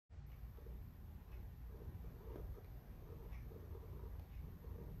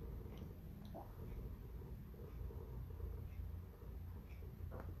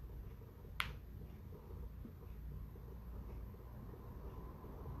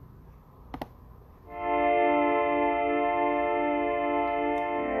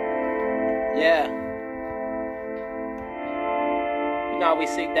we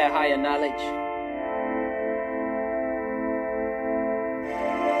seek that higher knowledge.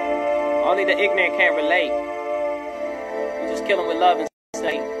 Only the ignorant can't relate. We just kill them with love and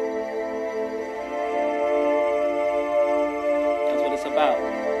hate. That's what it's about.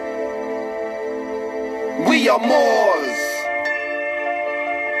 We are Moors.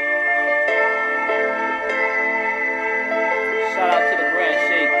 Shout out to the Grand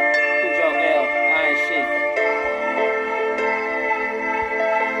Sheikh, Cujo L, Iron Sheikh.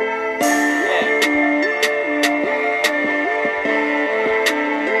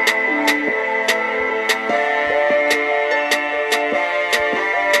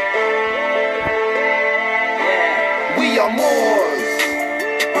 We are Moors.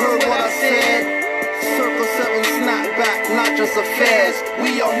 Heard what I said? Circle 7 snapback, not just affairs.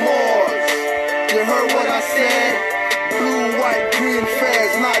 We are Moors. You heard what I said? Blue, white, green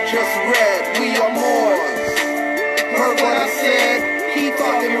fairs, not just red. We are Moors. Heard what I said? He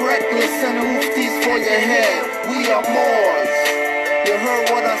talking reckless and hoofties for your head. We are Moors. You heard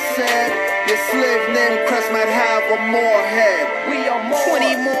what I said? Your slave named Crest might have a Moor head. We are Moors.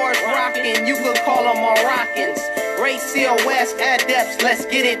 20 Moors rockin', you could call them Moroccans. Great COS adepts, let's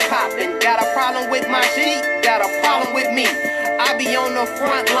get it poppin'. Got a problem with my sheep, got a problem with me. I be on the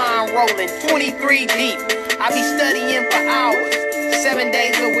front line rollin', 23 deep. I be studying for hours, 7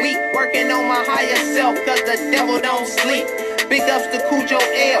 days a week. Working on my higher self, cause the devil don't sleep. Big ups to Cujo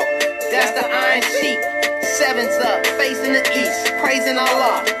L, that's the Iron Sheik. 7's up, facing the east, praising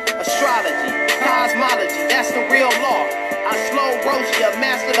Allah. Astrology, cosmology, that's the real law. I slow roast ya,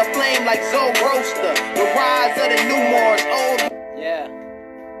 master the flame like Zoe Roaster. The rise of the new Moors, old. Yeah.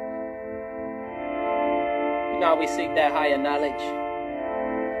 You know we seek that higher knowledge.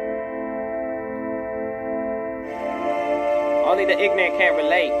 Only the ignorant can't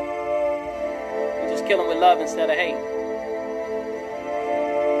relate. We just kill them with love instead of hate.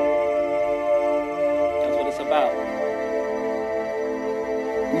 That's what it's about.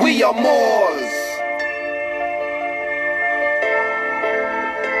 We are Moors.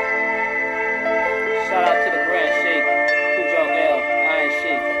 Shout out to the Grand Sheikh, Cujo L, Iron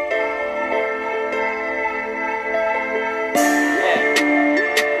Sheikh.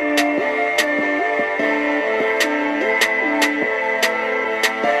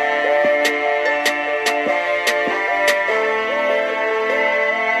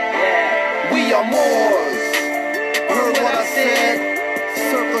 We are Moors. Heard what I said?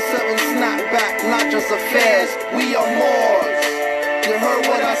 Circle 7 snapback, not just affairs. We are Moors. You heard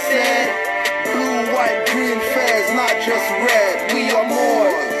what I said? Blue, white, green fairs, not just red. We are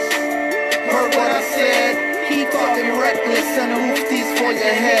Moors. Heard what I said? He talking reckless and hoofties for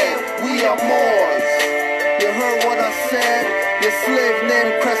your head. We are Moors. You heard what I said? Your slave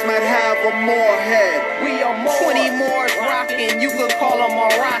named Crest might have a Moor head. We are Moors. 20 Moors rockin', you could call them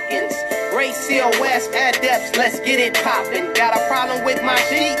Moroccans. Great COS adepts, let's get it poppin'. Got a problem with my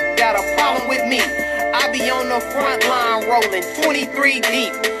sheep, got a problem with me. I be on the front line rollin', 23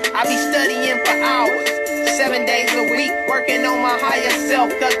 deep. I be studying for hours, 7 days a week. Working on my higher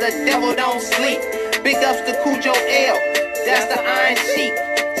self, cause the devil don't sleep. Big ups to Cujo L, that's the Iron Sheik.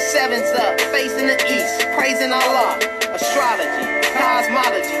 7's up, facing the east, praising Allah. Astrology,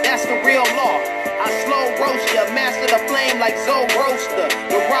 cosmology, that's the real law. I slow roast ya, master the flame like Zoe Roaster.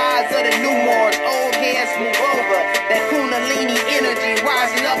 The rise of the new Moors, old heads move over. That Kundalini energy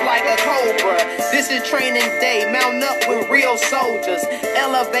rising up like a cobra. This is training day, mount up with real soldiers.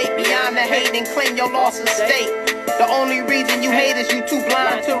 Elevate beyond the hate and claim your lost estate. The only reason you hate is you too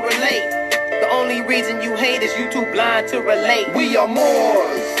blind to relate. The only reason you hate is you too blind to relate. We are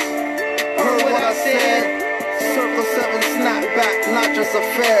Moors. Heard what I said? Circle 7 snapback, not just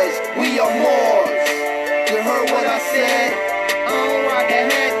affairs. We are Moors. You heard what I said? I don't rock a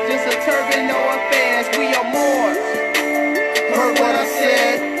hat, just a turban, no affairs. We are Moors. Heard what I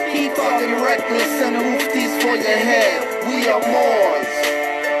said? He talking reckless and hoofties for your head. We are Moors.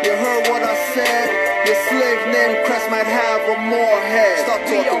 You heard what I said? Your slave named Crest might have a Moor head. Stop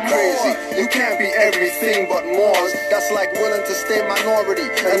talking crazy. You can't be everything but Moors. That's like willing to stay minority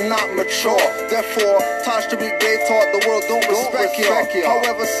and not mature. Therefore, Tosh to be gay taught the world don't respect you.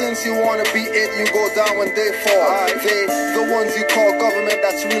 However, since you wanna be it, you go down when they fall. They, the ones you call government,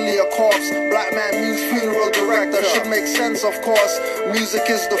 that's really a corpse. Black man means funeral director. Should make sense, of course. Music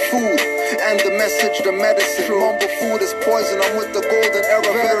is the food and the message, the medicine. Mumble food is poison. I'm with the golden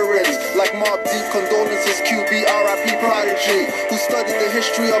era veterans like Mobb Deep. Condolences, QB, RIP Prodigy, who studied the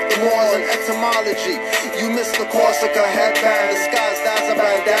history of the Moors and etymology. You missed the Corsica headband, disguised as a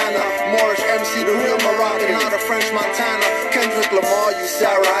bandana. Moorish MC, the real Moroccan, not a French Montana. Kendrick Lamar, you say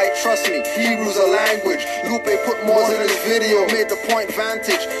right, trust me, Hebrew's a language. Lupe put more in his video, made the point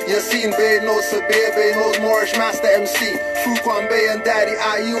vantage. Yassine Bey knows Sabir Bey knows Moorish Master MC. Fuquan Bey and Daddy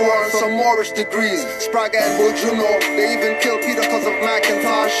IU are on some Moorish degrees. Sprague and Bojuno, they even killed Peter cause of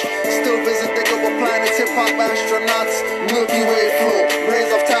Macintosh. Still visit the global planets, hip-hop astronauts. Milky Way flow,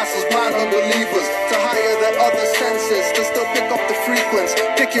 rays of tassels, blind unbelievers. To higher than other senses, to still pick up the frequency.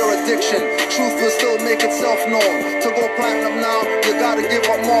 Pick your addiction, truth will still make itself known. To go platinum now, you gotta give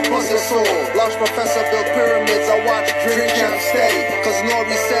up more plus your soul. Lost Professor built pyramids, I watch Drink Champ steady. Cause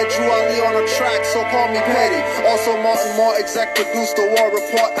Nori said Drew Ali on a track, so call me petty. Also Martin Moore exec produced the War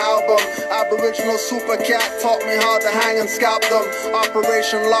Report album. Aboriginal Super Cat taught me how to hang and scalp them.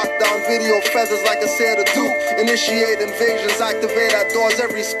 Operation Lockdown video, feathers like a sailor Duke. Initiate invasions, activate outdoors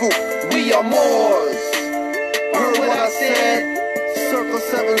every spook. We are Moors. Heard what I said? Circle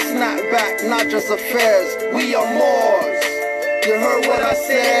 7 snapback, not just affairs. We are Moors. You heard what I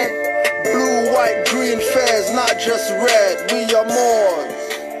said? Blue, white, green fairs, not just red. We are Moors.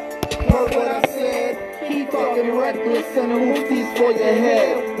 Heard what I said? Keep talking reckless and hoofties for your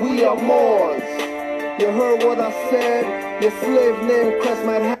head. We are Moors. You heard what I said? Your slave name crest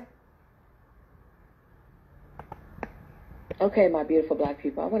might have. Okay, my beautiful black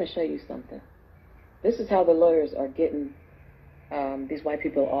people, I want to show you something. This is how the lawyers are getting these white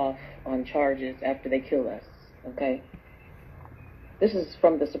people off on charges after they kill us, okay? This is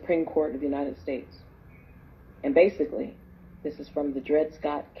from the Supreme Court of the United States. And basically, this is from the Dred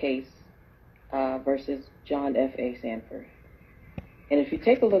Scott case versus John F.A. Sanford. And if you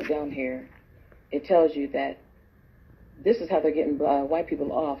take a look down here, it tells you that this is how they're getting white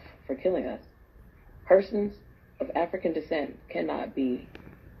people off for killing us. Persons of African descent cannot be,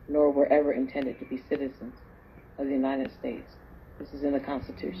 nor were ever intended to be citizens of the United States. This is in the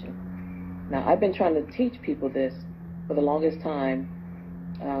Constitution. Now, I've been trying to teach people this for the longest time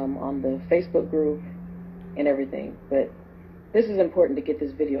on the Facebook group and everything, but this is important to get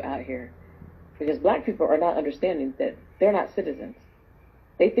this video out here because black people are not understanding that they're not citizens.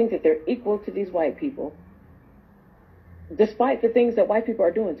 They think that they're equal to these white people despite the things that white people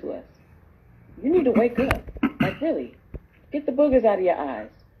are doing to us. You need to wake up. Like, really, get the boogers out of your eyes.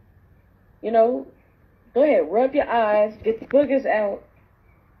 You know, go ahead, rub your eyes, get the boogers out,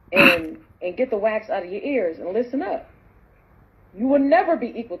 and get the wax out of your ears and listen up. You will never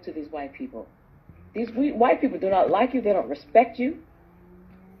be equal to these white people. These white people do not like you. They don't respect you.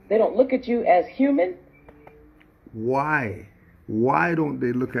 They don't look at you as human. Why? Why don't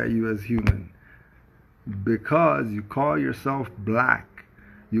they look at you as human? Because you call yourself black.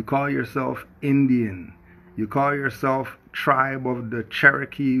 You call yourself Indian. You call yourself tribe of the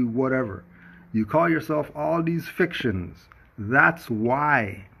Cherokee, whatever. You call yourself all these fictions. That's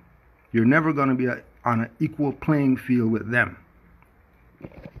why you're never going to be on an equal playing field with them.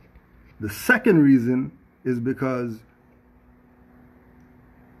 The second reason is because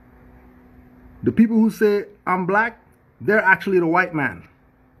the people who say I'm black, they're actually the white man.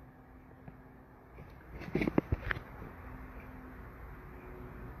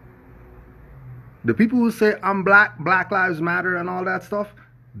 The people who say I'm black, Black Lives Matter and all that stuff,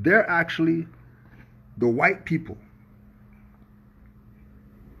 they're actually the white people.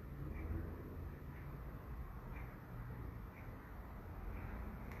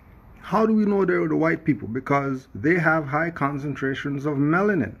 How do we know they're the white people? Because they have high concentrations of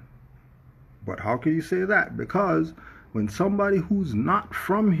melanin. But how can you say that? Because when somebody who's not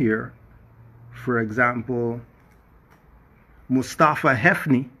from here, for example, Mustafa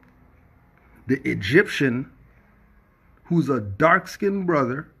Hefni, the Egyptian, who's a dark-skinned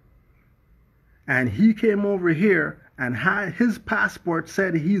brother, and he came over here and had his passport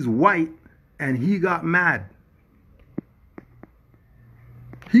said he's white, and he got mad.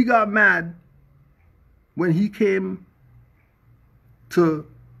 He got mad when he came to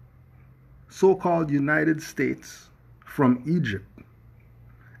so-called United States from Egypt.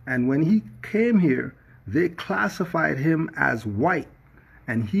 And when he came here, they classified him as white.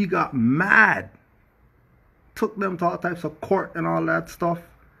 And he got mad, took them to all types of court and all that stuff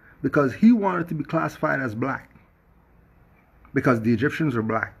because he wanted to be classified as black. Because the Egyptians are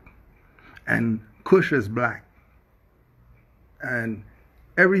black and Kush is black and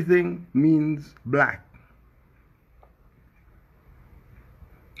everything means black.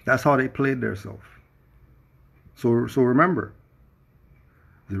 That's how they played themselves. So remember,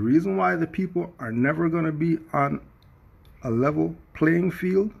 the reason why the people are never going to be on a level playing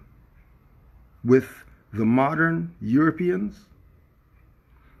field with the modern Europeans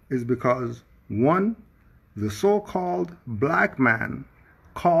is because, one, the so-called black man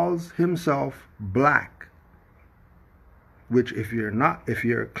calls himself black, which if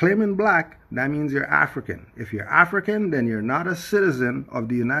you're claiming black, that means you're African. If you're African, then you're not a citizen of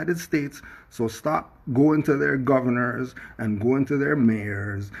the United States. So stop going to their governors and going to their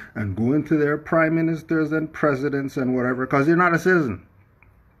mayors and going to their prime ministers and presidents and whatever, because you're not a citizen.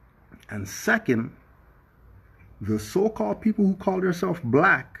 And second, the so-called people who call themselves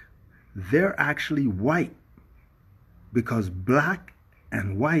black, they're actually white, because black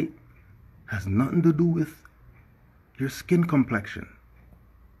and white has nothing to do with your skin complexion.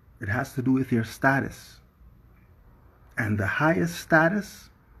 It has to do with your status. And the highest status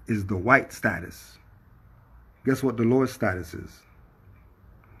is the white status. Guess what the lowest status is?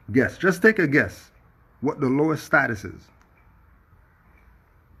 Guess. Just take a guess what the lowest status is.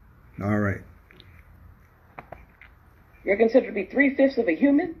 All right. You're considered to be 3/5 of a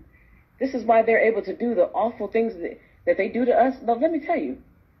human? This is why they're able to do the awful things that they do to us. Now, let me tell you,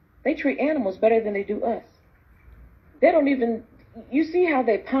 they treat animals better than they do us. They don't even, you see how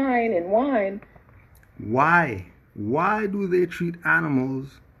they pine and whine. Why? Why do they treat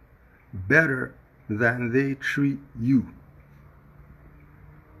animals better than they treat you?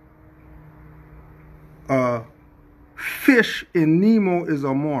 Fish in Nemo is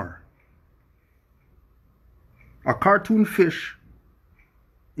a Moor. A cartoon fish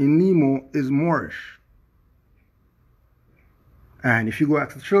in Nemo is Moorish. And if you go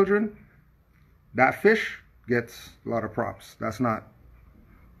ask the children, that fish gets a lot of props. That's not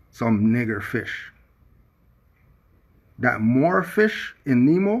some nigger fish. That Moor fish in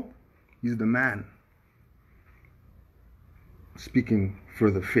Nemo, he's the man. Speaking for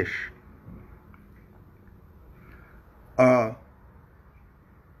the fish.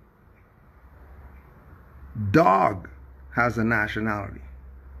 Dog has a nationality.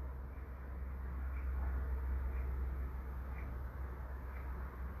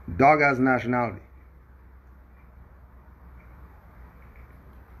 Dog has nationality.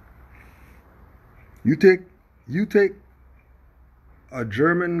 You take a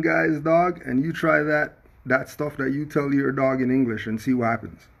German guy's dog and you try that stuff that you tell your dog in English and see what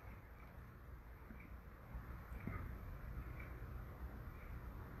happens.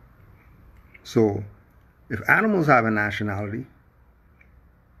 So, if animals have a nationality,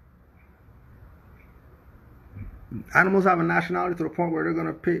 animals have a nationality to the point where they're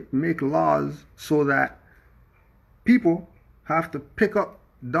going to make laws so that people have to pick up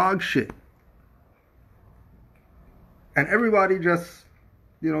dog shit. And everybody just,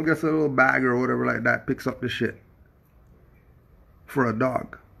 gets a little bag or whatever like that, picks up the shit for a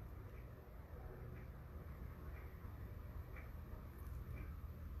dog.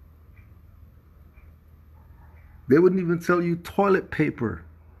 They wouldn't even tell you toilet paper.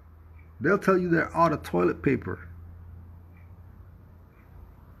 They'll tell you they're out of toilet paper.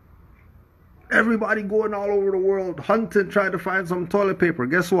 Everybody going all over the world hunting, trying to find some toilet paper.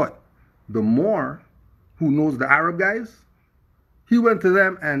 Guess what? The Moor, who knows the Arab guys, he went to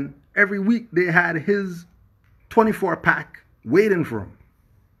them and every week they had his 24-pack waiting for him.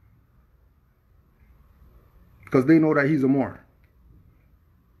 Because they know that he's a Moor.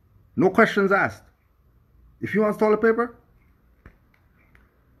 No questions asked. If you want toilet paper,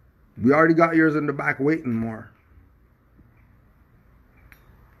 we already got yours in the back waiting more.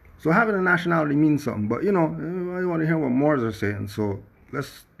 So having a nationality means something. But, I want to hear what Moors are saying. So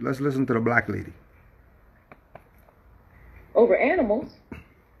let's listen to the black lady. Over animals,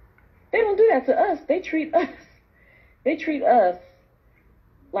 they don't do that to us. They treat us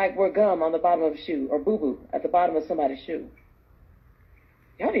like we're gum on the bottom of a shoe or boo-boo at the bottom of somebody's shoe.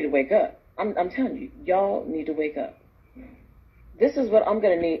 Y'all need to wake up. I'm telling you, y'all need to wake up. This is what I'm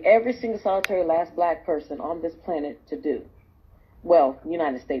going to need every single solitary last black person on this planet to do. Well,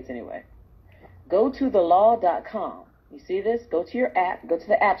 United States anyway. Go to thelaw.com. You see this? Go to your app. Go to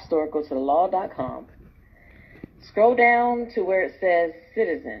the App Store. Go to thelaw.com. Scroll down to where it says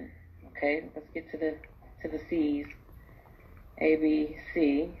citizen. Okay, let's get to the C's. A, B,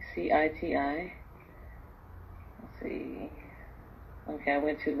 C, C-I-T-I. Let's see. Okay, I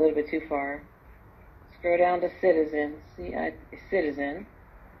went a little bit too far. Scroll down to citizen. Citizen.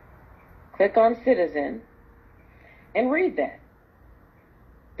 Click on citizen. And read that.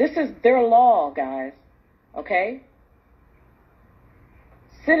 This is their law, guys. Okay?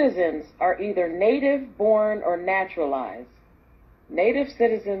 Citizens are either native, born, or naturalized. Native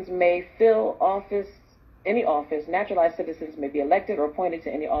citizens may fill any office. Naturalized citizens may be elected or appointed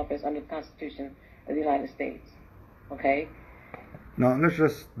to any office under the Constitution of the United States. Okay? Now, let's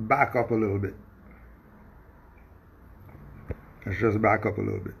just back up a little bit.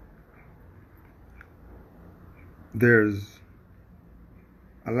 There's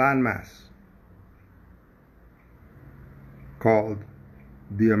a landmass called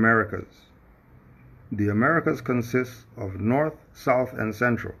the Americas. The Americas consists of North, South, and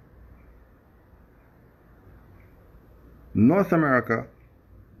Central. North America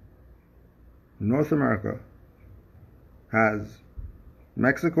has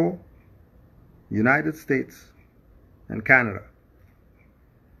Mexico, United States, and Canada.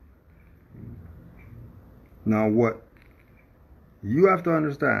 Now what you have to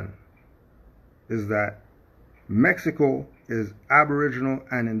understand is that Mexico is aboriginal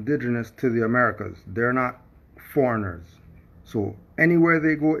and indigenous to the Americas. They're not foreigners. So anywhere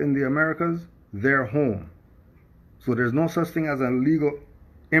they go in the Americas, they're home. So there's no such thing as a legal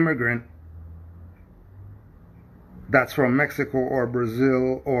immigrant that's from Mexico or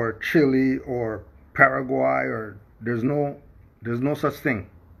Brazil or Chile or Paraguay, or there's no such thing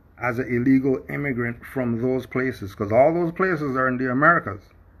as an illegal immigrant from those places, because all those places are in the Americas.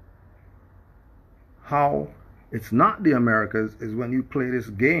 How it's not the Americas is when you play this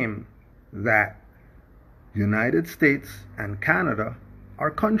game that United States and Canada are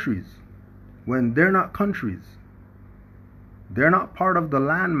countries, when they're not countries. They're not part of the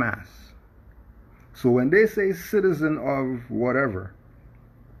landmass. So when they say citizen of whatever,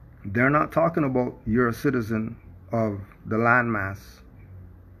 they're not talking about you're a citizen of the landmass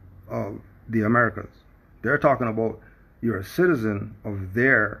of the Americas. They're talking about you're a citizen of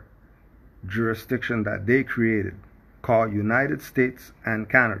their jurisdiction that they created, called United States and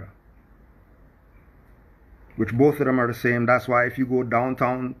Canada, which both of them are the same. That's why if you go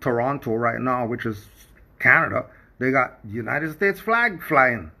downtown Toronto right now, which is Canada, they got United States flag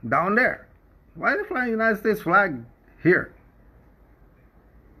flying down there. Why are they flying United States flag here?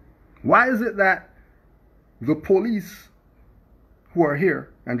 Why is it that the police who are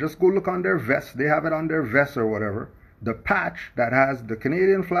here, and just go look on their vest, they have it on their vest or whatever, the patch that has the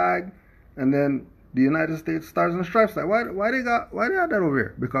Canadian flag and then the United States Stars and Stripes, like why they got that over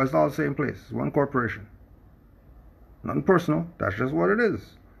here? Because it's all the same place. It's one corporation. Nothing personal. That's just what it is.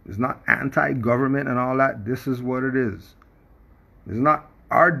 It's not anti-government and all that. This is what it is. It's not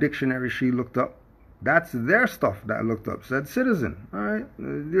our dictionary she looked up. That's their stuff that looked up. Said citizen. All right.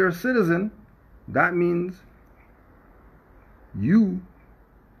 You're a citizen. That means you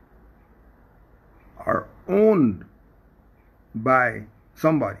are owned by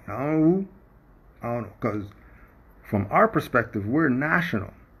somebody. I don't know who. I don't know. Because from our perspective, we're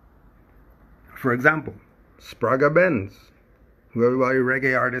national. For example, Sprague Benz, who everybody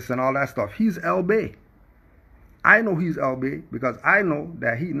reggae artists and all that stuff, he's LB. I know he's LB because I know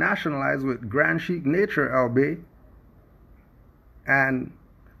that he nationalized with Grand Chic Nature LB, and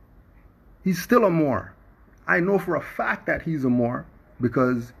he's still a Moor. I know for a fact that he's a Moor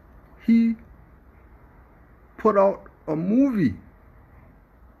because he put out a movie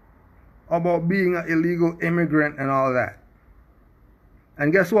about being an illegal immigrant and all that.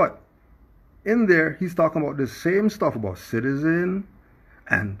 And guess what? In there, he's talking about the same stuff about citizen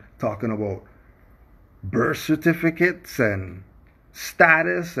and talking about birth certificates and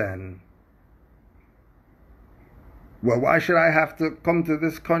status and, well, why should I have to come to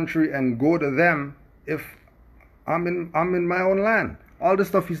this country and go to them if I'm in my own land? All this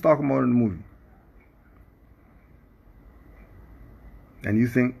stuff he's talking about in the movie. And you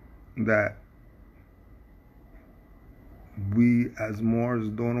think that we as Moors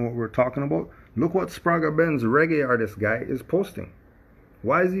don't know what we're talking about? Look what Sprague Benz, reggae artist guy, is posting.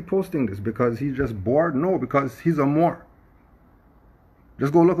 Why is he posting this? Because he's just bored? No, because he's a Moor.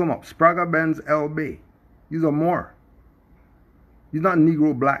 Just go look him up. Sprague Benz LB. He's a Moor. He's not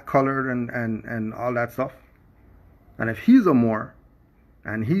Negro, black, colored, and all that stuff. And if he's a Moor,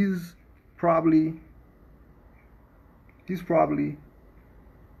 and he's probably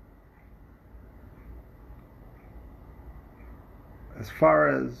as far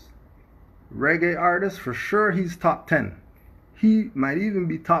as reggae artists, for sure he's top 10. He might even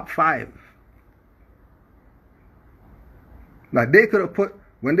be top 5. Like they could have put,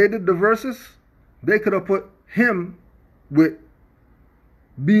 when they did the verses, they could have put him with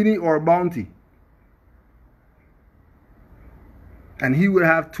Beanie or Bounty. And he would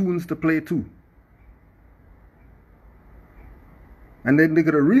have tunes to play too. And then they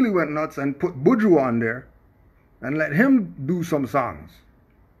could have really went nuts and put Buju on there and let him do some songs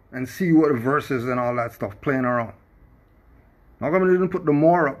and see what verses and all that stuff playing around. How come they didn't put the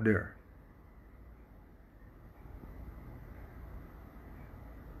Moor up there?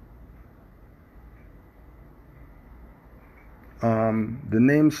 The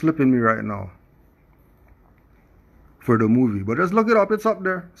name's slipping me right now for the movie, but just look it up. It's up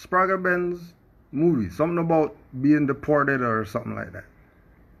there. Sprague Benz movie, something about being deported or something like that.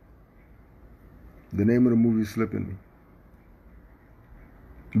 The name of the movie is slipping me.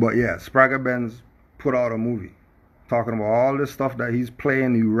 But yeah, Spragga Benz put out a movie talking about all this stuff that he's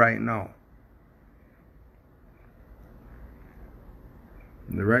playing you right now.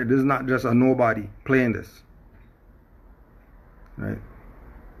 Right? This is not just a nobody playing this. Right?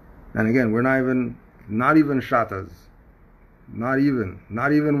 And again, we're not even Shatters. Not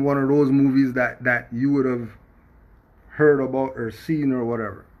even one of those movies that you would have heard about or seen or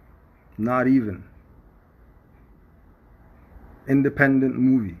whatever. Not even. Independent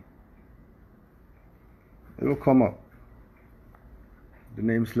movie. It'll come up. The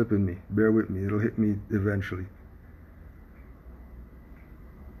name's slipping me. Bear with me. It'll hit me eventually.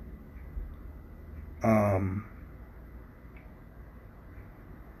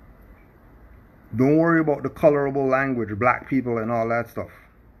 Don't worry about the colorable language, black people and all that stuff.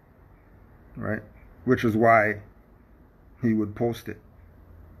 Right? Which is why he would post it.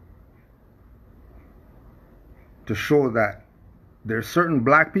 To show that there's certain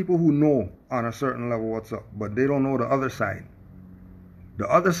black people who know on a certain level what's up, but they don't know the other side. The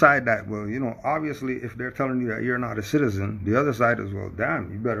other side that, well, you know, obviously if they're telling you that you're not a citizen, the other side is, well, damn,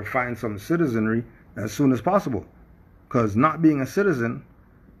 you better find some citizenry as soon as possible. Because not being a citizen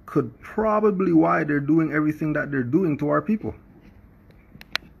could probably why they're doing everything that they're doing to our people.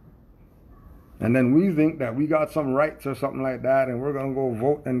 And then we think that we got some rights or something like that and we're going to go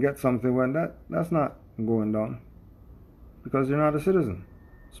vote and get something when that's not going down. Because you're not a citizen.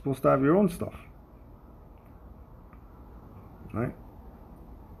 You're supposed to have your own stuff. Right?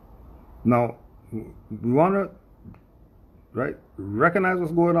 Now, we want to, right, recognize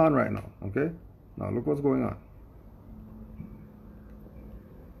what's going on right now. Okay? Now look what's going on.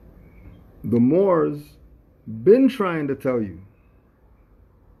 The Moors been trying to tell you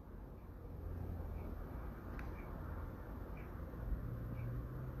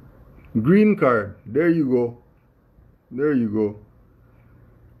green card. There you go. There you go.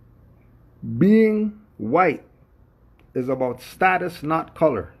 Being white is about status, not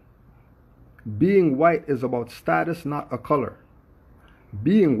color. Being white is about status, not a color.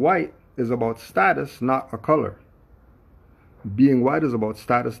 Being white is about status, not a color. Being white is about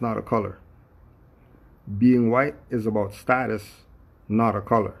status, not a color. Being white is about status, not a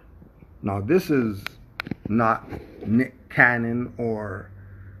color. Now, this is not Nick Cannon, or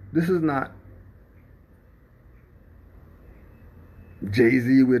this is not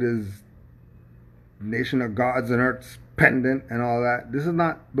Jay-Z with his Nation of Gods and Earths pendant and all that. This is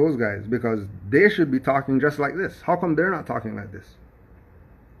not those guys, because they should be talking just like this. How come they're not talking like this?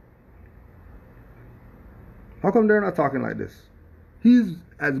 How come they're not talking like this? He's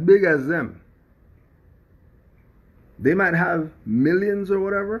as big as them. They might have millions or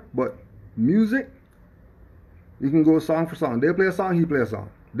whatever, but music, you can go song for song. They play a song, he play a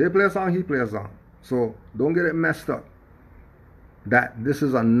song. They play a song, he play a song. So don't get it messed up that this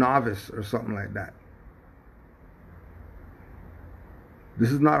is a novice or something like that.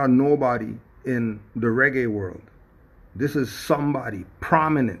 This is not a nobody in the reggae world. This is somebody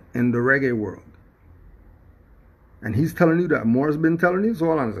prominent in the reggae world. And he's telling you that Moore's been telling you? So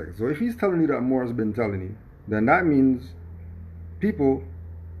hold on a second. So if he's telling you that Moore's been telling you, then that means people,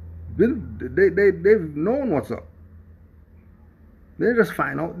 they've known what's up. They just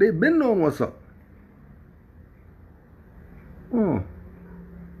find out. They've been knowing what's up. Oh.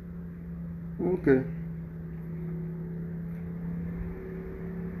 Okay.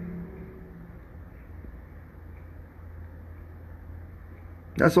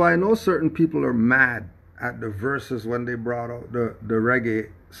 That's why I know certain people are mad at the verses when they brought out the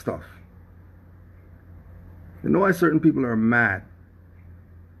reggae stuff. You know why certain people are mad?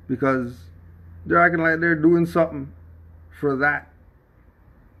 Because they're acting like they're doing something for that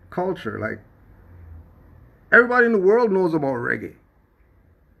culture. Like, everybody in the world knows about reggae.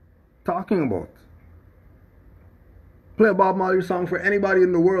 Talking about. Play a Bob Marley song for anybody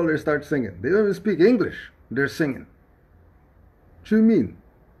in the world, they start singing. They don't even speak English, they're singing. What do you mean?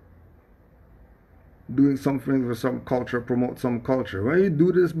 Doing something for some culture, promote some culture. Why don't you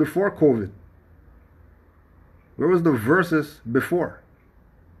do this before COVID? Where was the verses before?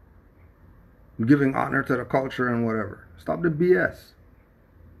 Giving honor to the culture and whatever. Stop the BS.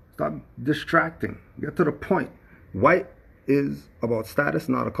 Stop distracting. Get to the point. White is about status,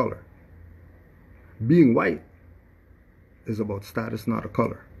 not a color. Being white is about status, not a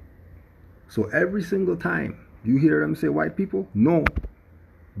color. So every single time you hear them say white people, no.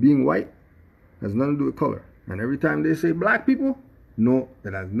 Being white has nothing to do with color. And every time they say black people, no,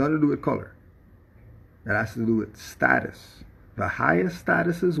 it has nothing to do with color. It has to do with status. The highest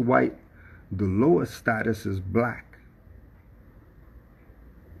status is white. The lowest status is black.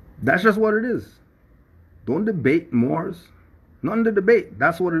 That's just what it is. Don't debate Moors. None to debate.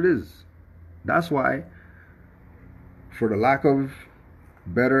 That's what it is. That's why, for the lack of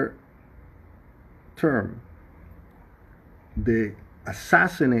better term, they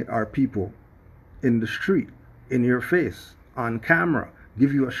assassinate our people in the street, in your face, on camera,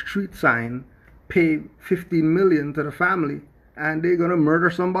 give you a street sign, pay $15 million to the family, and they're gonna murder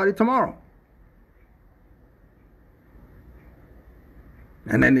somebody tomorrow.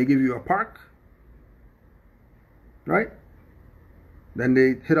 And then they give you a park, right? Then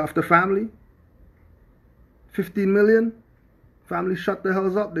they hit off the family, 15 million, family shut the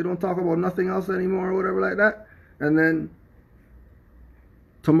hells up, they don't talk about nothing else anymore or whatever like that, and then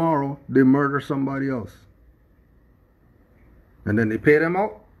tomorrow they murder somebody else. And then they pay them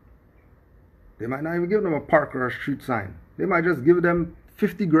out. They might not even give them a park or a street sign. They might just give them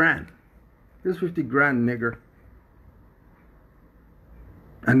 50 grand. Here's 50 grand, nigger.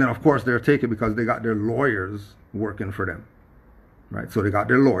 And then of course they'll take it because they got their lawyers working for them. Right? So they got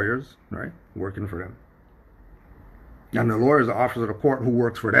their lawyers, right, working for them. And the lawyers are officers of the court who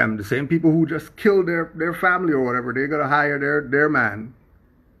works for them. The same people who just killed their family or whatever, they're going to hire their man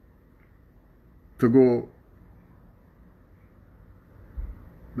to go.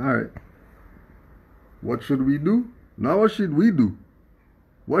 All right. What should we do? Now what should we do?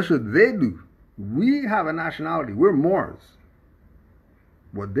 What should they do? We have a nationality. We're Moors.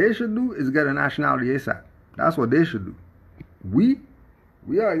 What they should do is get a nationality ASAP. That's what they should do. We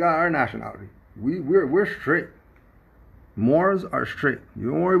already got our nationality. We're straight. Moors are straight.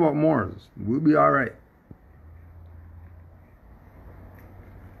 You don't worry about Moors. We'll be all right.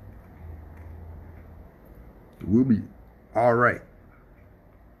 We'll be all right.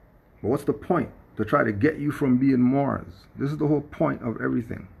 But what's the point? To try to get you from being Moors. This is the whole point of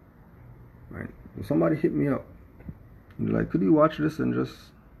everything. Right? If somebody hit me up and they're like, could you watch this and just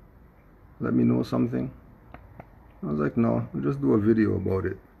let me know something? I was like, no, we'll just do a video about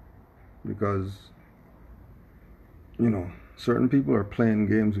it. Because, you know, certain people are playing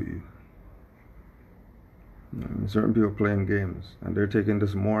games with you. Certain people are playing games. And they're taking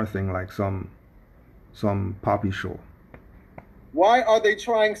this Moor thing like some poppy show. Why are they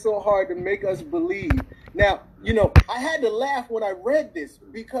trying so hard to make us believe? Now, you know, I had to laugh when I read this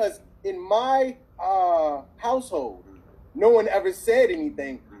because in my household, no one ever said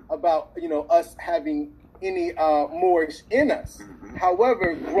anything about, you know, us having any Moorish in us.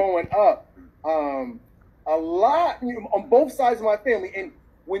 However, growing up, a lot, you know, on both sides of my family, and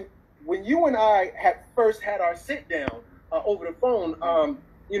when you and I had first had our sit down over the phone,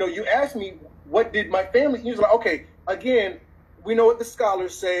 you know, you asked me what did my family. You was like, okay, again, we know what the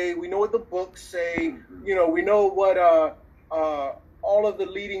scholars say, we know what the books say, you know, we know what all of the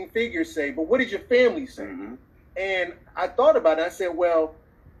leading figures say, but what did your family say? And I thought about it. I said, well,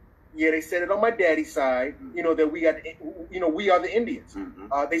 yeah, they said it on my daddy's side, you know, that we got, you know, we are the Indians.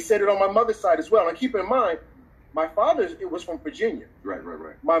 They said it on my mother's side as well. And keep in mind, my father, it was from Virginia. Right.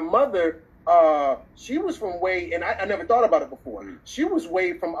 My mother, she was from way, and I never thought about it before. She was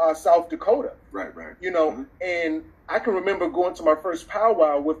way from South Dakota. Right. You know, and I can remember going to my first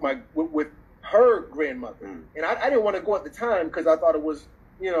powwow with with her grandmother, and I didn't want to go at the time because I thought it was,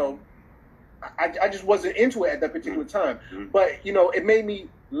 you know, I just wasn't into it at that particular time. But you know, it made me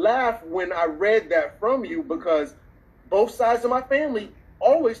laugh when I read that from you because both sides of my family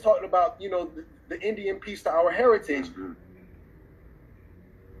always talked about, you know, the Indian piece to our heritage.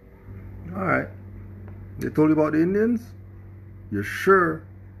 All right. They told you about the Indians? You're sure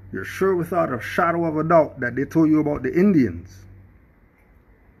without a shadow of a doubt that they told you about the Indians?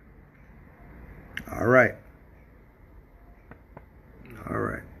 All right.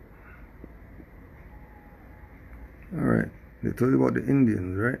 They told you about the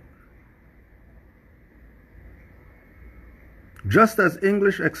Indians, right? Just as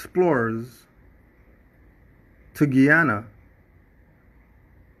English explorers to Guyana,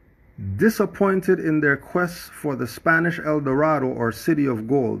 disappointed in their quest for the Spanish El Dorado or City of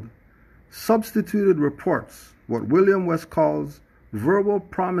Gold, substituted reports, what William West calls verbal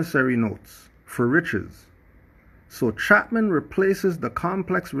promissory notes, for riches. So Chapman replaces the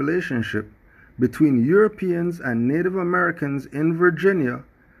complex relationship between Europeans and Native Americans in Virginia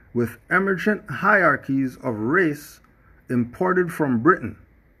with emergent hierarchies of race imported from Britain.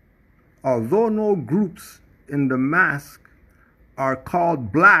 Although no groups in the mask are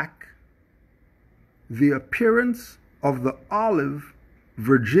called black, the appearance of the olive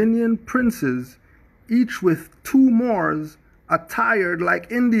Virginian princes, each with 2 Moors attired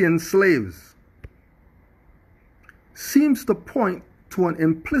like Indian slaves, seems to point to an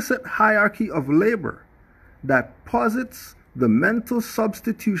implicit hierarchy of labor that posits the mental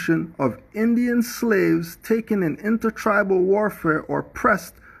substitution of Indian slaves taken in intertribal warfare or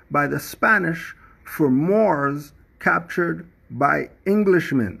pressed by the Spanish for Moors captured by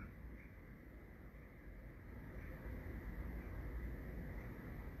Englishmen.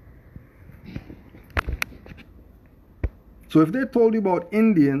 So if they told you about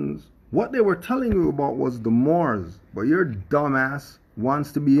Indians, what they were telling you about was the Moors, but your dumbass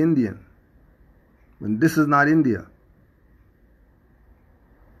wants to be Indian when this is not India.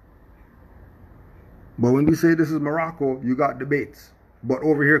 But when we say this is Morocco, you got debates. But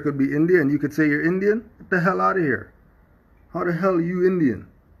over here could be India, and you could say you're Indian? Get the hell out of here. How the hell are you Indian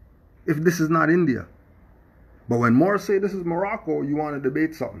if this is not India? But when Moors say this is Morocco, you want to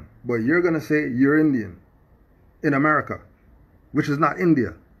debate something. But you're going to say you're Indian in America, which is not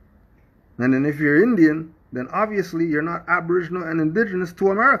India. And then if you're Indian, then obviously you're not Aboriginal and indigenous to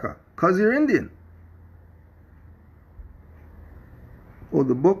America, because you're Indian. Oh,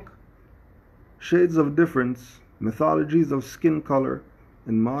 the book, Shades of Difference, Mythologies of Skin Color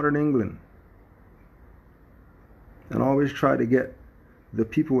in Modern England. And always try to get the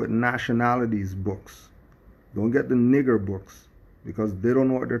people with nationalities books. Don't get the nigger books, because they don't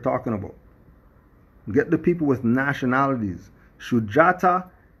know what they're talking about. Get the people with nationalities. Sujata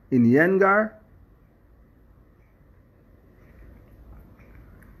Iyengar.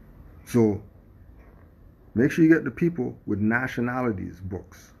 So make sure you get the people with nationalities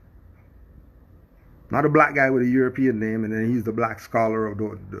books. Not a black guy with a European name and then he's the black scholar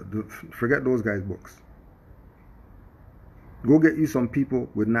of forget those guys' books. Go get you some people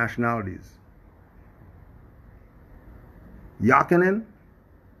with nationalities. Yakinen,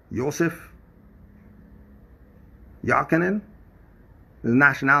 Yosef Yakinen, the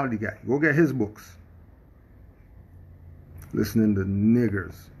nationality guy. Go get his books. Listening to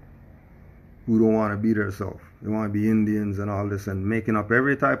niggers who don't want to be themselves. They want to be Indians and all this and making up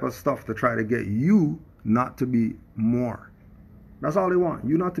every type of stuff to try to get you not to be more. That's all they want,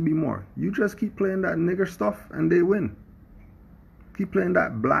 you not to be more. You just keep playing that nigger stuff and they win. Keep playing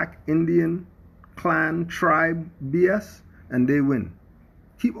that black Indian clan tribe BS and they win.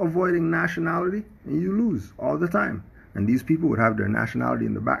 Keep avoiding nationality and you lose all the time. And these people would have their nationality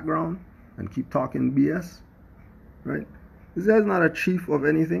in the background and keep talking BS, right? This guy's not a chief of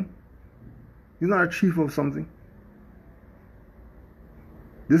anything. He's not a chief of something.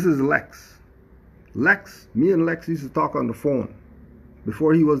 This is Lex. Lex, me and Lex used to talk on the phone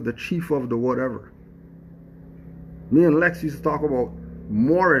before he was the chief of the whatever. Me and Lex used to talk about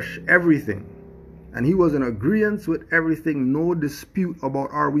Moorish everything. And he was in agreement with everything, no dispute about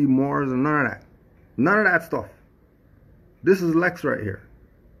are we Moors and none of that. None of that stuff. This is Lex right here.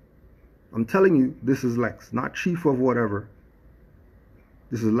 I'm telling you, this is Lex, not chief of whatever.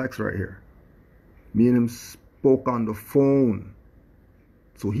 This is Lex right here. Me and him spoke on the phone.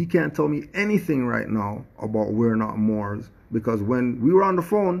 So he can't tell me anything right now about we're not Moors, because when we were on the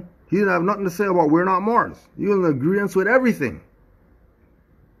phone, he didn't have nothing to say about we're not Moors. He was in agreement with everything.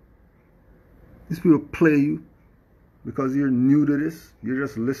 These people play you because you're new to this. You're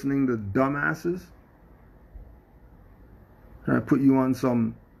just listening to dumbasses. Trying to put you on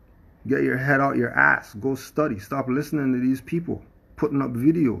some, get your head out your ass. Go study. Stop listening to these people putting up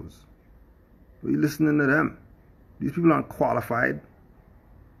videos. What are you listening to them? These people aren't qualified.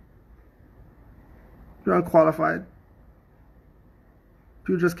 They're unqualified.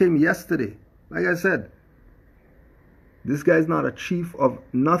 People just came yesterday. Like I said, this guy's not a chief of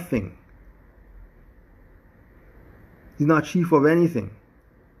nothing. He's not chief of anything.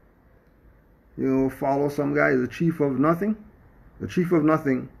 You know, follow some guy is a chief of nothing. The chief of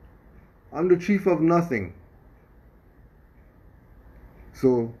nothing. I'm the chief of nothing.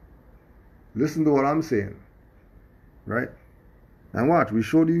 So listen to what I'm saying, right? And watch, we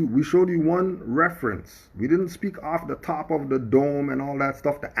showed you one reference. We didn't speak off the top of the dome and all that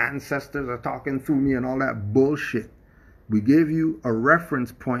stuff. The ancestors are talking through me and all that bullshit. We gave you a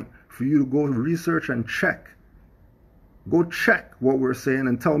reference point for you to go research and check. Go check what we're saying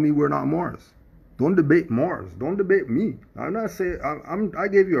and tell me we're not Moors. Don't debate Moors. Don't debate me. I'm not saying, I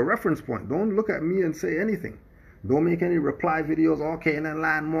gave you a reference point. Don't look at me and say anything. Don't make any reply videos, all Canaan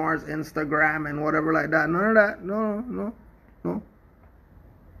Land Moors, Instagram and whatever like that. None of that. No.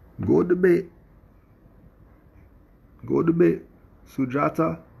 Go debate. Go debate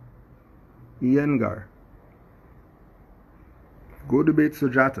Sujata Iyengar. Go debate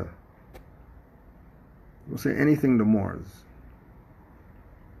Sujata. Don't say anything to Moors.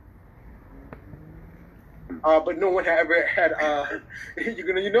 But no one ever had, you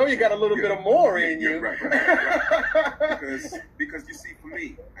got a little bit of more in you. Right. Because you see, for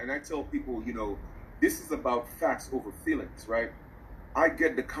me, and I tell people, this is about facts over feelings, right? I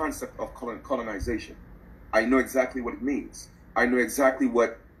get the concept of colonization. I know exactly what it means. I know exactly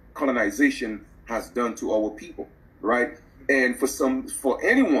what colonization has done to our people, right? And for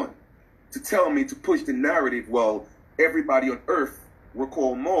anyone to tell me to push the narrative, well, everybody on earth were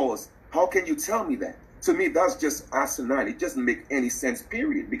called Moors, how can you tell me that? To me, that's just asinine. It doesn't make any sense,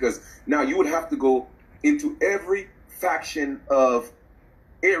 period. Because now you would have to go into every faction of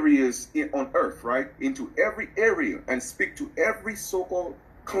areas on earth, right? Into every area and speak to every so-called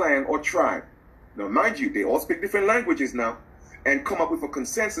clan or tribe. Now, mind you, they all speak different languages now, and come up with a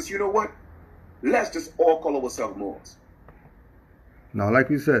consensus. You know what? Let's just all call ourselves Moors. Now, like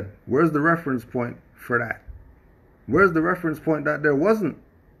we said, where's the reference point for that? Where's the reference point that there wasn't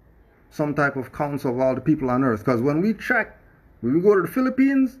some type of council of all the people on earth? Because when we check, when we go to the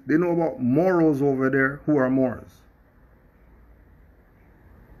Philippines, they know about Moros over there who are Moors.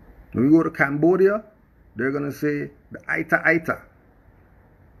 When we go to Cambodia, they're going to say the Aita Aita,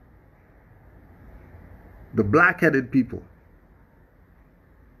 the black-headed people.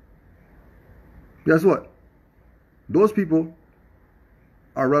 Guess what? Those people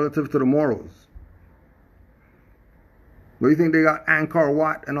are relative to the Moros. What do you think they got Angkor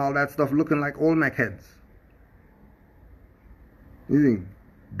Wat and all that stuff looking like Olmec heads? You think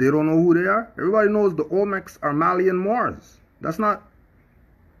they don't know who they are? Everybody knows the Olmecs are Malian Moors. That's not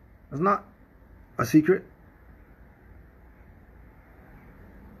a secret.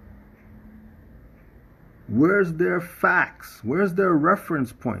 Where's their facts? Where's their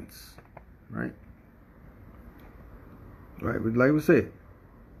reference points? Right? Right, like we say,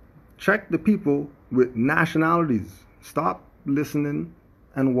 check the people with nationalities. Stop listening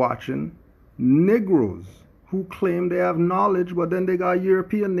and watching Negroes who claim they have knowledge, but then they got a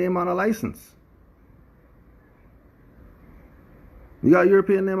European name on a license. You got a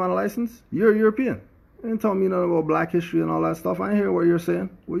European name on a license? You're a European. You ain't telling me nothing about black history and all that stuff. I ain't hear what you're saying.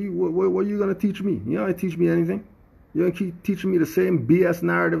 What are you going to teach me? You don't teach me anything. You don't keep teaching me the same BS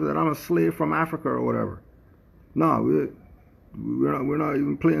narrative that I'm a slave from Africa or whatever. No, we're not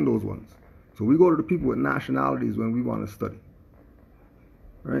even playing those ones. So we go to the people with nationalities when we want to study.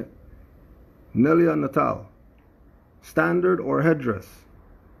 Right? Nelia Natal. Standard or headdress?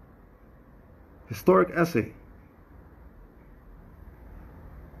 Historic essay.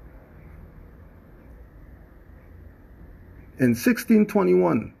 In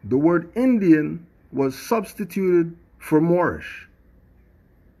 1621, the word Indian was substituted for Moorish.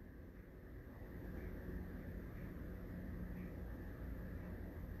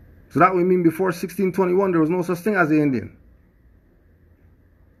 So that would mean before 1621 there was no such thing as the Indian.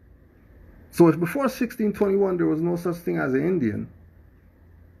 So if before 1621 there was no such thing as an Indian,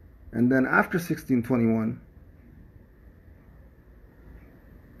 and then after 1621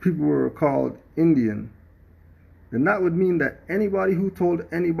 people were called Indian, then that would mean that anybody who told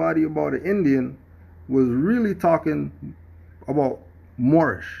anybody about an Indian was really talking about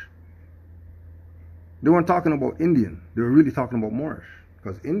Moorish. They weren't talking about Indian. They were really talking about Moorish.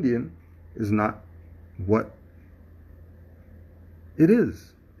 Because Indian is not what it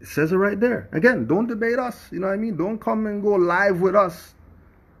is. It says it right there. Again, don't debate us. You know what I mean? Don't come and go live with us.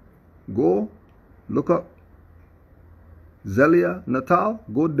 Go look up Zelia Natal.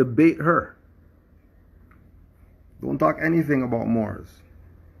 Go debate her. Don't talk anything about Moors.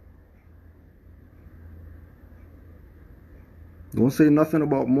 Don't say nothing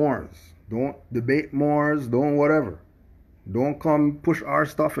about Moors. Don't debate Moors. Don't whatever. Don't come push our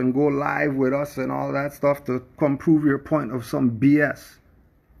stuff and go live with us and all that stuff to come prove your point of some BS.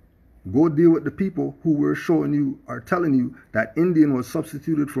 Go deal with the people who were showing you, are telling you that Indian was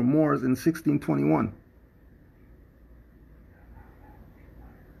substituted for Moors in 1621.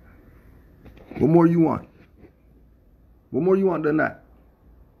 What more you want? What more you want than that?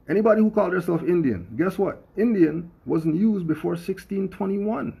 Anybody who called themselves Indian, guess what? Indian wasn't used before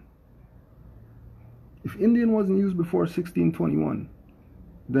 1621. If Indian wasn't used before 1621,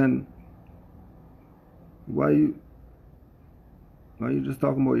 then why you just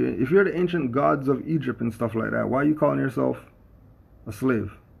talking about, if you're the ancient gods of Egypt and stuff like that, why are you calling yourself a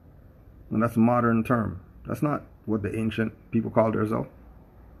slave? And that's a modern term. That's not what the ancient people called themselves.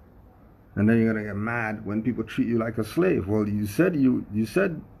 And then you're gonna get mad when people treat you like a slave. Well, you said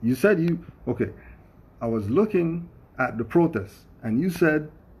okay, I was looking at the protests and you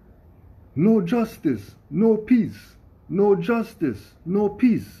said no justice, no peace, no justice, no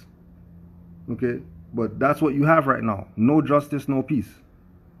peace. Okay, but that's what you have right now. No justice, no peace.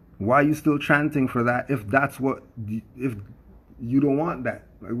 Why are you still chanting for that if that's what, if you don't want that?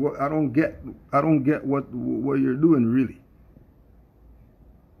 Like, what, I don't get what you're doing really.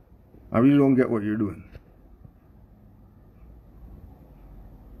 I really don't get what you're doing.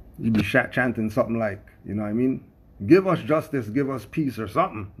 You be chanting something like, you know what I mean? Give us justice, give us peace or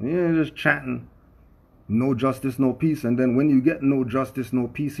something. You're just chanting no justice, no peace. And then when you get no justice, no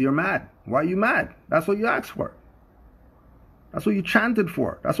peace, you're mad. Why are you mad? That's what you asked for. That's what you chanted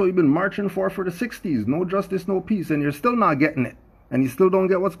for. That's what you've been marching for the 60s. No justice, no peace. And you're still not getting it. And you still don't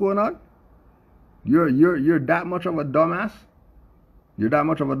get what's going on? You're that much of a dumbass? You're that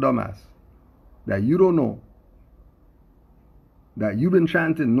much of a dumbass that you don't know that you've been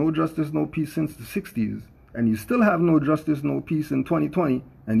chanting no justice, no peace since the 60s, and you still have no justice, no peace in 2020,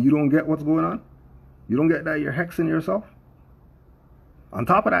 and you don't get what's going on? You don't get that you're hexing yourself? On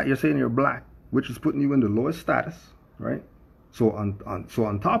top of that, you're saying you're black, which is putting you in the lowest status, right? So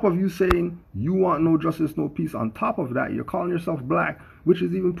on top of you saying you want no justice, no peace, on top of that, you're calling yourself black, which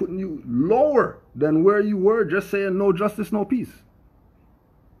is even putting you lower than where you were just saying no justice, no peace.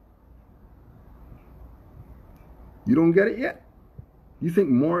 You don't get it yet? You think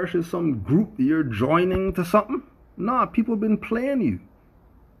Moorish is some group you're joining to something? Nah, people have been playing you.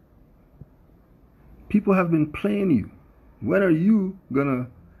 People have been playing you. When are you gonna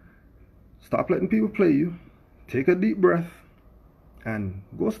stop letting people play you, take a deep breath, and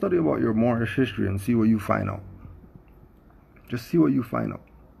go study about your Moorish history and see what you find out? Just see what you find out.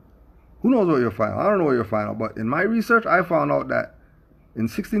 Who knows what you'll find out? I don't know what you'll find out, but in my research, I found out that in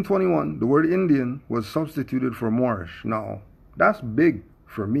 1621, the word Indian was substituted for Moorish. Now, that's big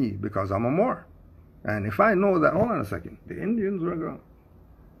for me because I'm a Moor. And if I know that, hold on a second, the Indians were gone.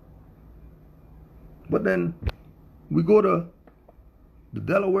 But then we go to the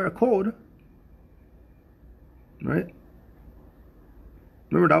Delaware Code, right?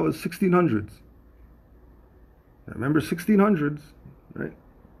 Remember, that was 1600s. Remember 1600s, right?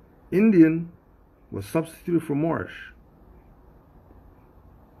 Indian was substituted for Moorish.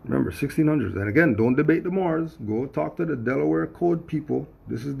 Remember, 1600s. And again, don't debate the Moors. Go talk to the Delaware Code people.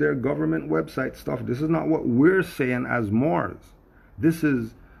 This is their government website stuff. This is not what we're saying as Moors. This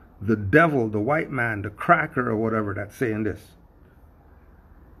is the devil, the white man, the cracker or whatever that's saying this.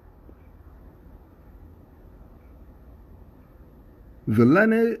 The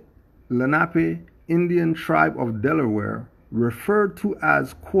Lenape Indian tribe of Delaware, referred to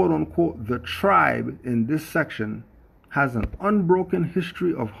as quote-unquote the tribe in this section, has an unbroken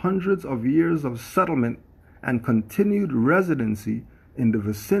history of hundreds of years of settlement and continued residency in the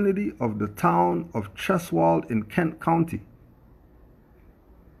vicinity of the town of Cheswold in Kent County.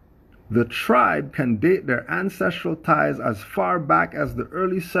 The tribe can date their ancestral ties as far back as the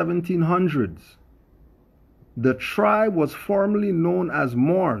early 1700s. The tribe was formerly known as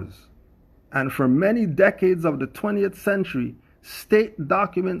Moors, and for many decades of the 20th century, state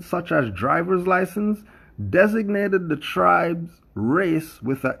documents such as driver's license designated the tribe's race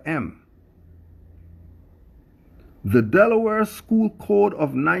with a M. The Delaware School Code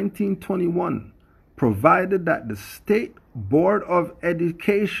of 1921 provided that the State Board of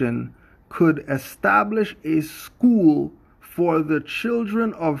Education could establish a school for the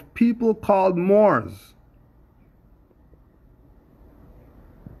children of people called Moors.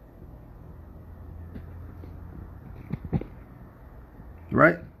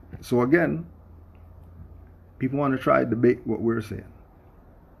 Right? So again, people want to try to debate what we're saying.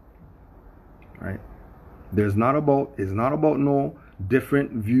 Right? It's not about no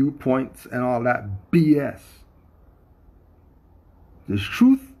different viewpoints and all that BS. There's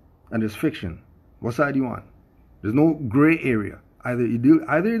truth and there's fiction. What side do you want? There's no gray area. Either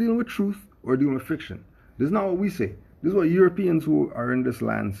you're dealing with truth or dealing with fiction. This is not what we say. This is what Europeans who are in this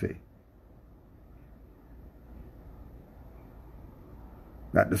land say.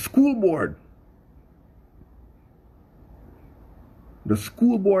 That the school board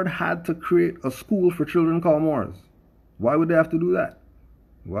had to create a school for children called Moors. Why would they have to do that?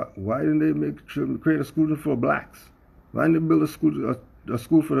 Why didn't they create a school for blacks? Why didn't they build a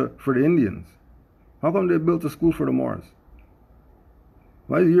school for the Indians? How come they built a school for the Moors?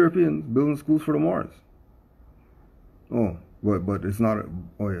 Why are the Europeans building schools for the Moors? Oh, but it's not.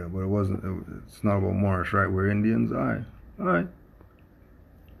 Oh yeah, but it's not about Moorish, right? We're Indians. All right.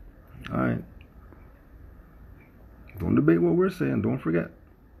 Don't debate what we're saying. Don't forget.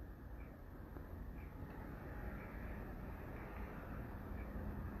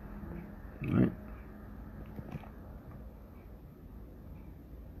 Right?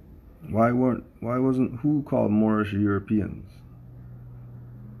 Why wasn't who called Moorish Europeans?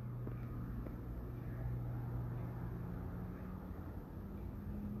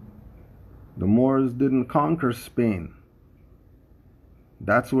 The Moors didn't conquer Spain.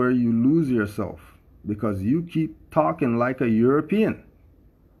 That's where you lose yourself, because you keep talking like a European.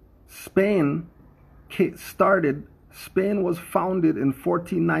 Spain was founded in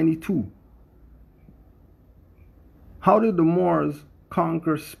 1492. How did the Moors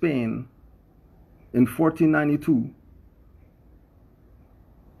conquer Spain in 1492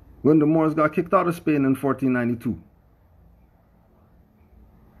 when the Moors got kicked out of Spain in 1492?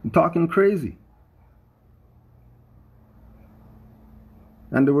 I'm talking crazy.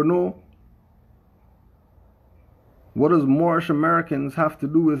 And there were no... What does Moorish Americans have to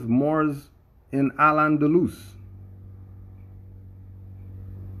do with Moors in Al-Andalus?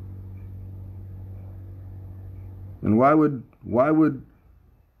 And why would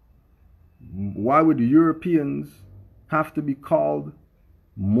Europeans have to be called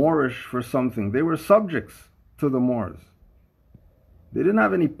Moorish for something? They were subjects to the Moors. They didn't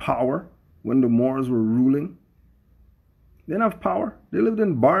have any power when the Moors were ruling. They didn't have power. They lived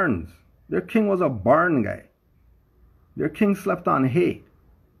in barns. Their king was a barn guy. Their king slept on hay.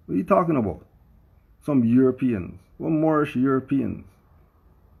 What are you talking about? Some Europeans. What Moorish Europeans?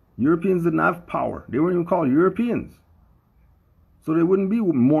 Europeans didn't have power. They weren't even called Europeans. So they wouldn't be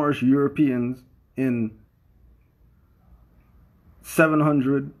Moorish Europeans in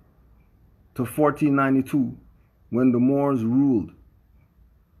 700 to 1492 when the Moors ruled.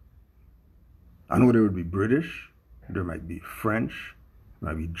 I know there would be British, there might be French, there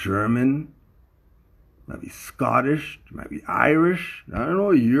might be German, there might be Scottish, there might be Irish. I don't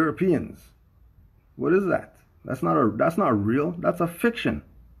know, Europeans. What is that? That's not real. That's a fiction.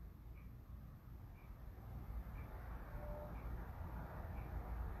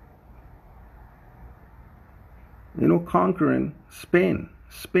 You know, conquering Spain.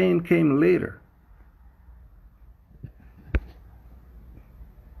 Spain came later.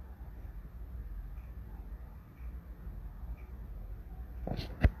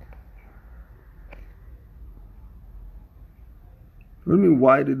 What do you mean,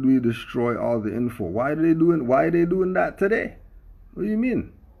 why did we destroy all the info? Why are they doing that today? What do you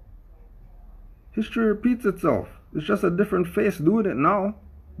mean? History repeats itself. It's just a different face doing it now.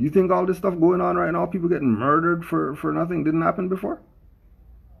 You think all this stuff going on right now, people getting murdered for nothing, didn't happen before?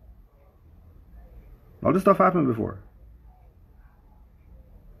 All this stuff happened before.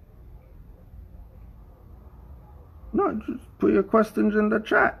 No, just put your questions in the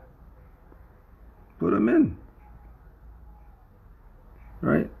chat. Put them in.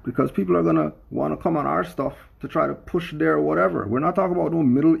 Right? Because people are going to want to come on our stuff to try to push their whatever. We're not talking about no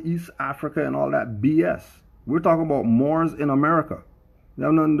Middle East, Africa, and all that BS. We're talking about Moors in America.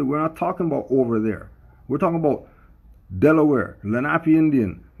 We're not talking about over there. We're talking about Delaware, Lenape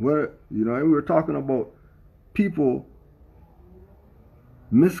Indian. We're talking about people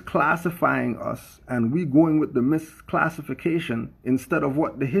misclassifying us and we going with the misclassification instead of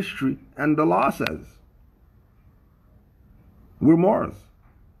what the history and the law says. We're Moors.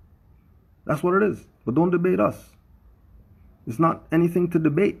 That's what it is. But don't debate us. It's not anything to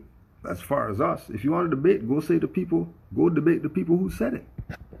debate as far as us. If you want to debate, go debate the people who said it.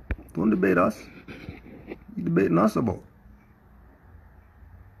 Don't debate us. You're debating us about.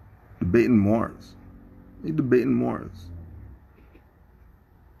 Debating Moors. You're debating Moors.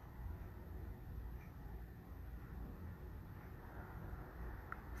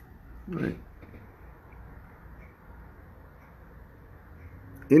 Right?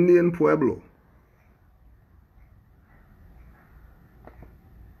 Indian Pueblo.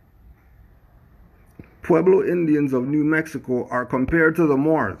 Pueblo Indians of New Mexico are compared to the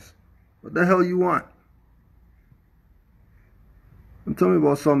Moors. What the hell you want? Don't tell me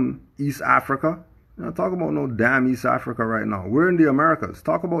about some East Africa. You're not talking about no damn East Africa right now. We're in the Americas.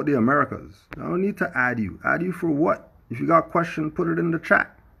 Talk about the Americas. I don't need to add you. Add you for what? If you got a question, put it in the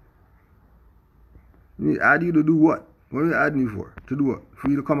chat. Let me add you to do what? What are you adding you for? To do what? For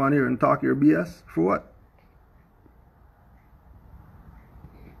you to come on here and talk your BS? For what?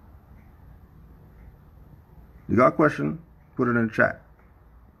 You got a question? Put it in the chat.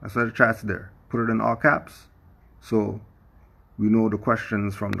 I said the chat's there. Put it in all caps so we know the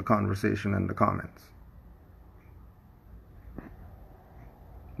questions from the conversation and the comments.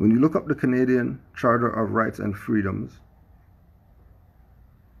 When you look up the Canadian Charter of Rights and Freedoms,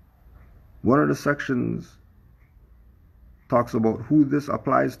 one of the sections talks about who this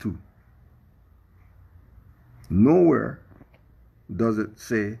applies to. Nowhere does it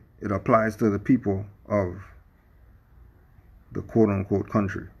say it applies to the people of the quote-unquote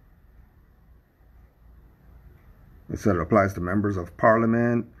country. It said it applies to members of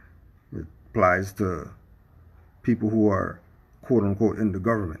parliament. It applies to people who are quote-unquote in the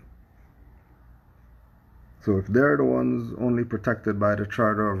government. So if they're the ones only protected by the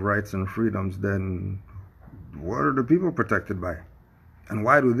Charter of Rights and Freedoms, then what are the people protected by? And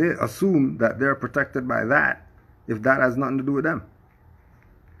why do they assume that they're protected by that if that has nothing to do with them?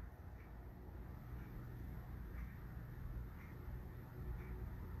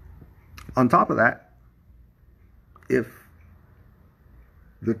 On top of that, if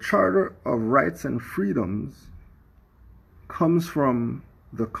the Charter of Rights and Freedoms comes from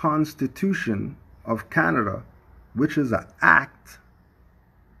the Constitution of Canada, which is an act,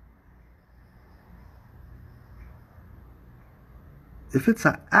 if it's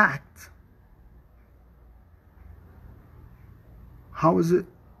an act, how is it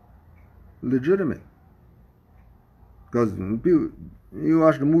legitimate? Because you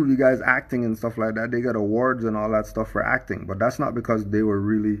watch the movie guys acting and stuff like that, they get awards and all that stuff for acting, but that's not because they were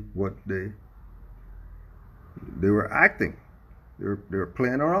really what they were acting. They were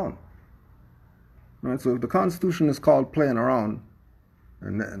playing around. Right? So if the Constitution is called playing around,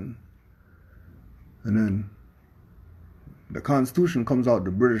 and then the Constitution comes out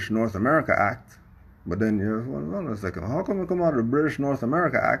the British North America Act, but then you're, hold on a second, how come it come out of the British North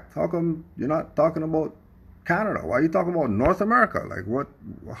America Act? How come you're not talking about Canada? Why are you talking about North America? Like what,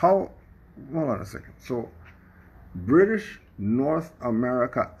 how, hold on a second. So, British North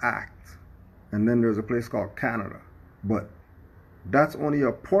America Act, and then there's a place called Canada, but that's only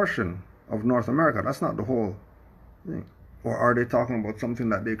a portion of North America. That's not the whole thing. Or are they talking about something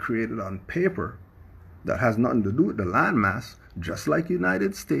that they created on paper that has nothing to do with the landmass, just like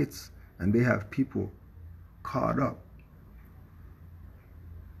United States, and they have people caught up?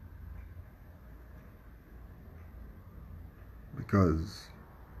 Because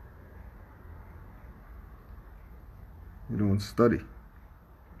you don't study.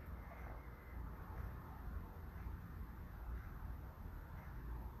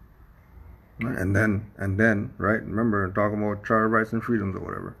 And then, right? Remember, talking about Charter of Rights and Freedoms or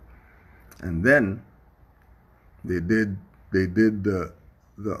whatever. And then they did the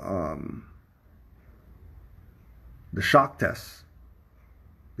shock test.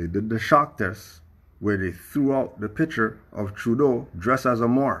 They did the shock test where they threw out the picture of Trudeau dressed as a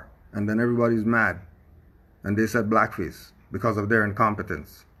Moor, and then everybody's mad, and they said blackface because of their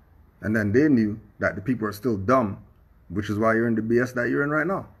incompetence. And then they knew that the people are still dumb, which is why you're in the BS that you're in right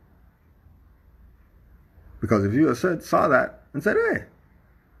now. Because if you had saw that and said, hey,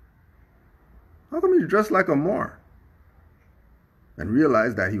 how come you dressed like a Moor? And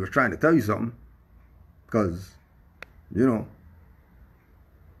realized that he was trying to tell you something, because, you know,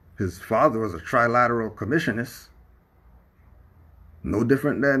 his father was a trilateral commissionist, no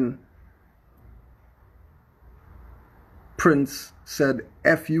different than Prince said,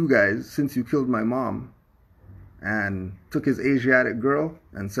 F you guys, since you killed my mom, and took his Asiatic girl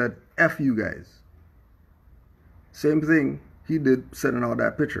and said, F you guys. Same thing he did, sending out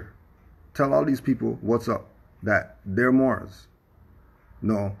that picture. Tell all these people what's up, that they're Moors.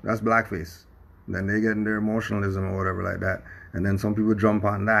 No, that's blackface. Then they get in their emotionalism or whatever like that. And then some people jump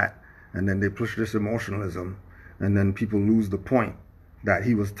on that, and then they push this emotionalism, and then people lose the point that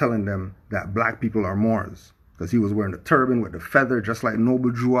he was telling them that black people are Moors, because he was wearing the turban with the feather, just like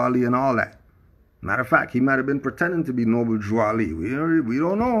Noble Drew Ali and all that. Matter of fact, he might have been pretending to be Noble Drew Ali. We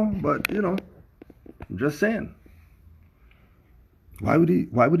don't know, but, you know, I'm just saying. Why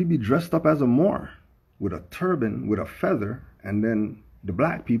would he be dressed up as a Moor with a turban, with a feather, and then the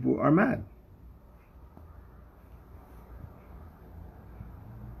black people are mad?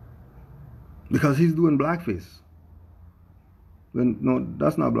 Because he's doing blackface. Then no,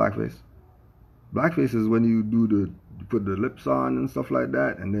 that's not blackface. Blackface is when you put the lips on and stuff like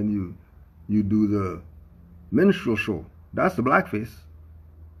that, and then you do the minstrel show. That's the blackface.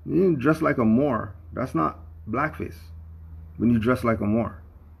 You dress like a Moor. That's not blackface. When you dress like a Moor.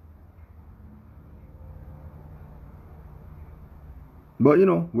 But you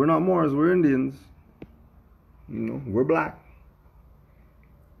know, we're not Moors, we're Indians. You know, we're black.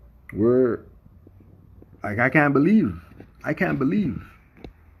 We're like, I can't believe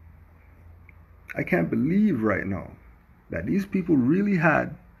right now that these people really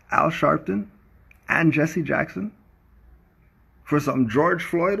had Al Sharpton and Jesse Jackson for some George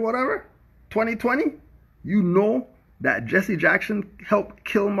Floyd whatever 2020. You know that Jesse Jackson helped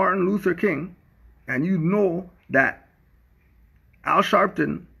kill Martin Luther King, and you know that Al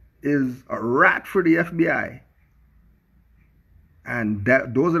Sharpton is a rat for the FBI, and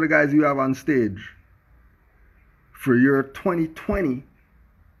that those are the guys you have on stage for your 2020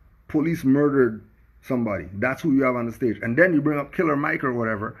 police murdered somebody. That's who you have on the stage. And then you bring up Killer Mike or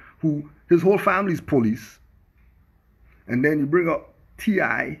whatever, who his whole family's police. And then you bring up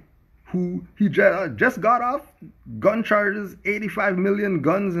T.I., who he just got off gun charges, 85 million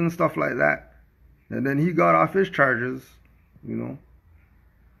guns and stuff like that. And then he got off his charges, you know.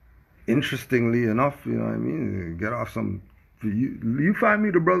 interestingly enough, you know what I mean, get off some. You find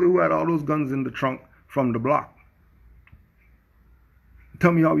me the brother who had all those guns in the trunk from the block.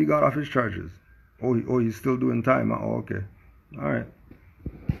 Tell me how he got off his charges. Oh, he's still doing time. Oh, okay. All right.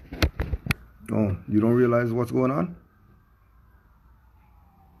 Oh, you don't realize what's going on?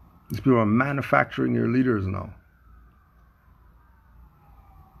 These people are manufacturing your leaders now.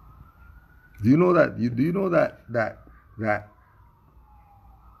 Do you know that? Do you know that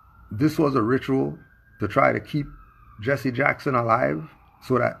this was a ritual to try to keep Jesse Jackson alive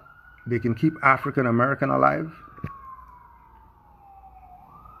so that they can keep African American alive?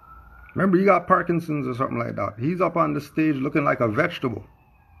 Remember, he got Parkinson's or something like that. He's up on the stage looking like a vegetable.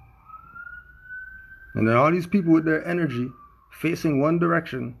 And then all these people with their energy facing one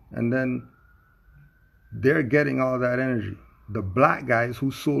direction, and then they're getting all that energy. The black guys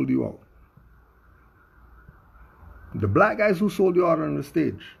who sold you out. The black guys who sold you out on the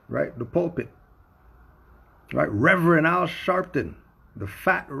stage, right? The pulpit. Right? Reverend Al Sharpton, the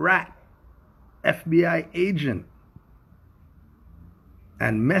fat rat, FBI agent,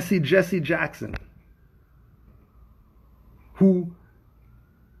 and Messy Jesse Jackson, who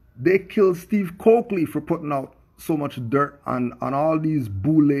they killed Steve Coakley for putting out so much dirt on all these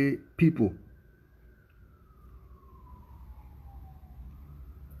boule people.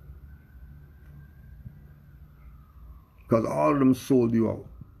 Because all of them sold you out.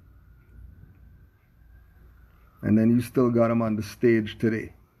 And then you still got them on the stage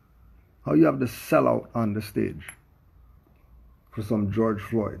today. How you have the sellout on the stage for some George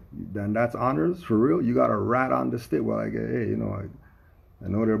Floyd? Then that's honors? For real? You got a rat on the stage? Well, hey, you know, I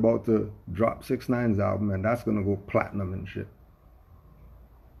know they're about to drop 6ix9ine's album, and that's going to go platinum and shit.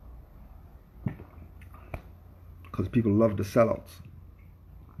 Because people love the sellouts.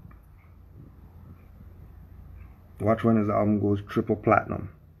 Watch when his album goes triple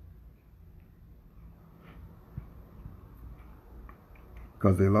platinum.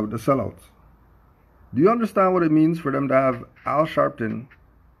 Because they love the sellouts. Do you understand what it means for them to have Al Sharpton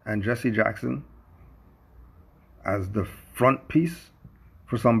and Jesse Jackson as the front piece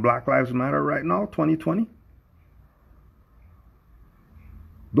for some Black Lives Matter right now, 2020?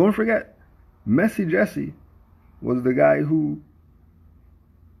 Don't forget, Messy Jesse was the guy who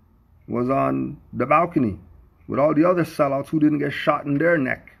was on the balcony with all the other sellouts who didn't get shot in their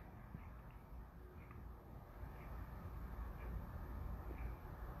neck.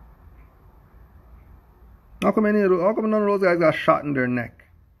 How come none of those guys got shot in their neck?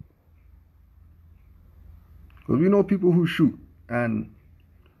 Because we know people who shoot, and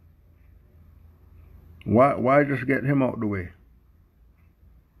why just get him out the way?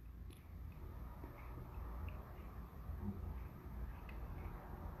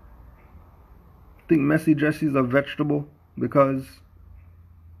 Think Messy Jesse's a vegetable because,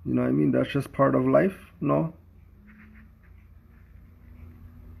 you know what I mean, that's just part of life? No.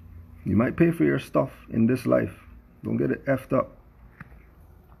 You might pay for your stuff in this life. Don't get it effed up.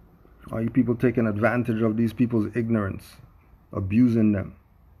 Are you people taking advantage of these people's ignorance, abusing them,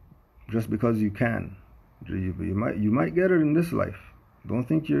 just because you can? You might get it in this life. Don't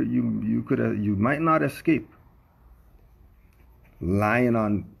think you might not escape lying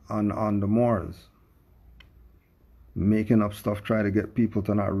on the moors, making up stuff, try to get people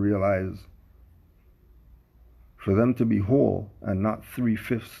to not realize for them to be whole and not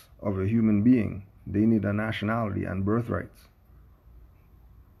 3/5 of a human being, they need a nationality and birthrights.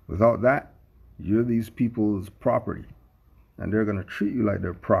 Without that, you're these people's property, and they're going to treat you like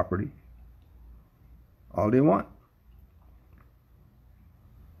their property all they want.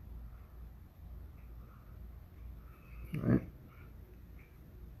 Right?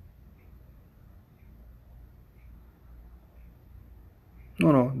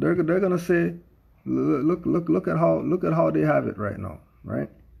 No, they're gonna say, look at how they have it right now, right?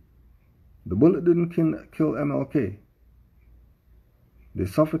 The bullet didn't kill MLK. They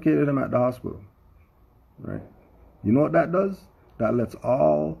suffocated him at the hospital, right? You know what that does? That lets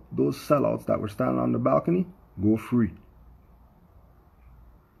all those sellouts that were standing on the balcony go free.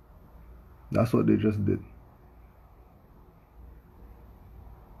 That's what they just did.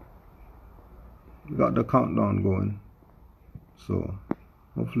 We got the countdown going, so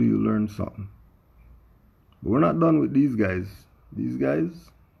hopefully you learned something. But we're not done with these guys. These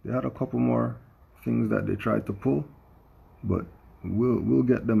guys, they had a couple more things that they tried to pull, but we'll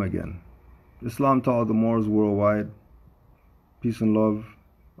get them again. Islam to all the Moors worldwide. Peace and love.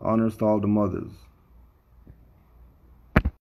 Honors to all the mothers.